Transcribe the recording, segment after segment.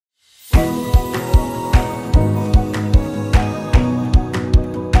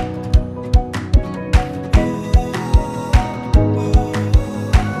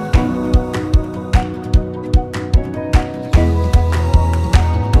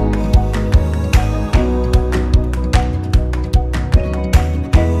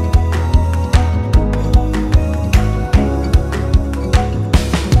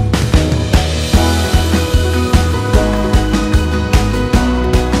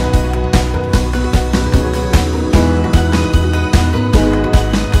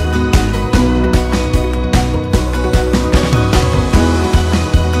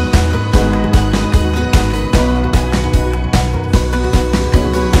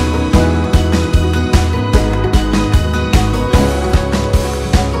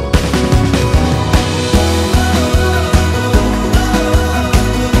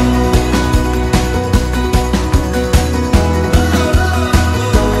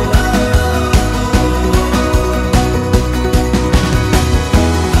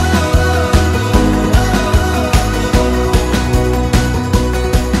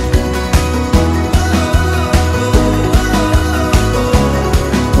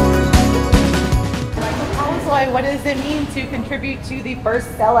Ryan, what does it mean to contribute to the first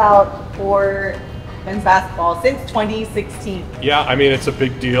sellout for men's basketball since 2016? Yeah, I mean, it's a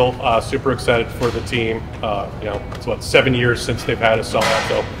big deal. Super excited for the team. It's what, 7 years since they've had a sellout,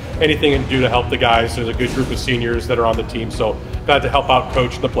 so anything can do to help the guys. There's a good group of seniors that are on the team, so glad to help out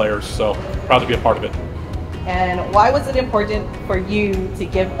coach the players, so proud to be a part of it. And why was it important for you to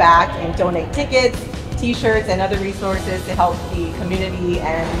give back and donate tickets, t-shirts, and other resources to help the community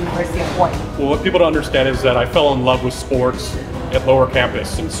and University of Hawaii? Well, what people don't understand is that I fell in love with sports at Lower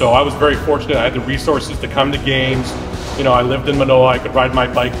Campus, and so I was very fortunate. I had the resources to come to games. I lived in Manoa. I could ride my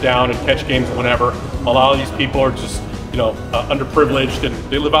bike down and catch games whenever. A lot of these people are just underprivileged, and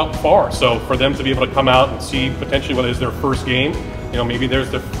they live out far. So for them to be able to come out and see potentially what is their first game, maybe there's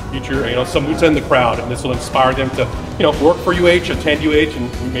the future, some Muta in the crowd, and this will inspire them to, work for UH, attend UH,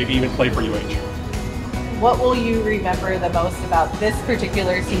 and maybe even play for UH. What will you remember the most about this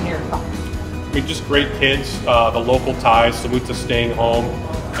particular senior class? I mean, just great kids, the local ties, Samuta staying home,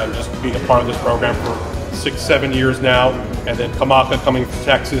 and just being a part of this program for 6-7 years now. And then Kamaka coming from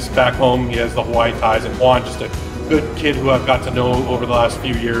Texas back home, he has the Hawaii ties, and Juan, just a good kid who I've got to know over the last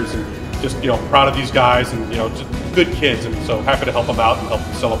few years, and just proud of these guys, and just good kids, and so happy to help them out and help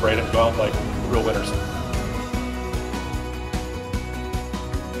them celebrate it and go out like real winners.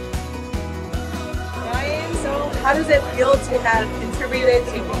 Ryan, so how does it feel to have contributed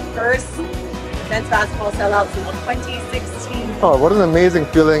to the first men's basketball sellout since 2016? Oh, what an amazing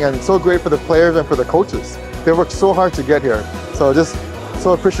feeling, and so great for the players and for the coaches. They worked so hard to get here, so just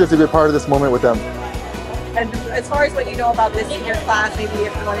so appreciative to be a part of this moment with them. And as far as what you know about this senior class, maybe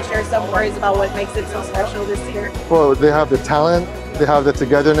if you want to share some words about what makes it so special this year. Well, they have the talent, they have the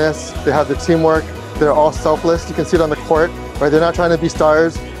togetherness, they have the teamwork. They're all selfless. You can see it on the court, right? They're not trying to be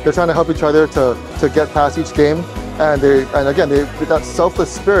stars. They're trying to help each other to get past each game. And again, that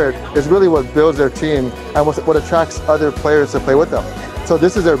selfless spirit is really what builds their team and what attracts other players to play with them. So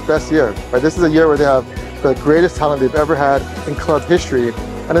this is their best year, right? This is a year where they have the greatest talent they've ever had in club history.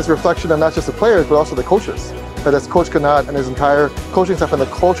 And it's a reflection of not just the players, but also the coaches. That is Coach Kanat and his entire coaching staff and the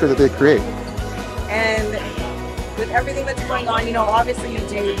culture that they create. And with everything that's going on, obviously you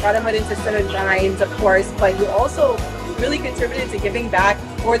do brotherhood into nines, of course, but you also really contributed to giving back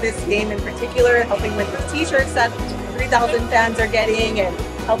for this game in particular, helping with the t-shirts that 3,000 fans are getting, and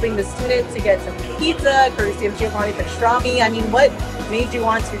helping the students to get some pizza, courtesy of Giovanni Pastrami. I mean, what made you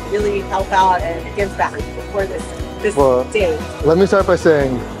want to really help out and give back for this day? Let me start by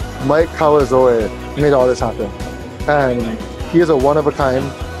saying Mike Kawazoe made all this happen. And he is a one of a kind.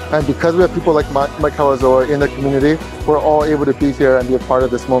 And because we have people like Mike Kawazoe in the community, we're all able to be here and be a part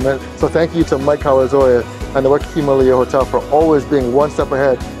of this moment. So thank you to Mike Kawazoe and the Waikiki Malia Hotel for always being one step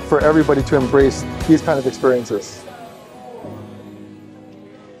ahead for everybody to embrace these kind of experiences.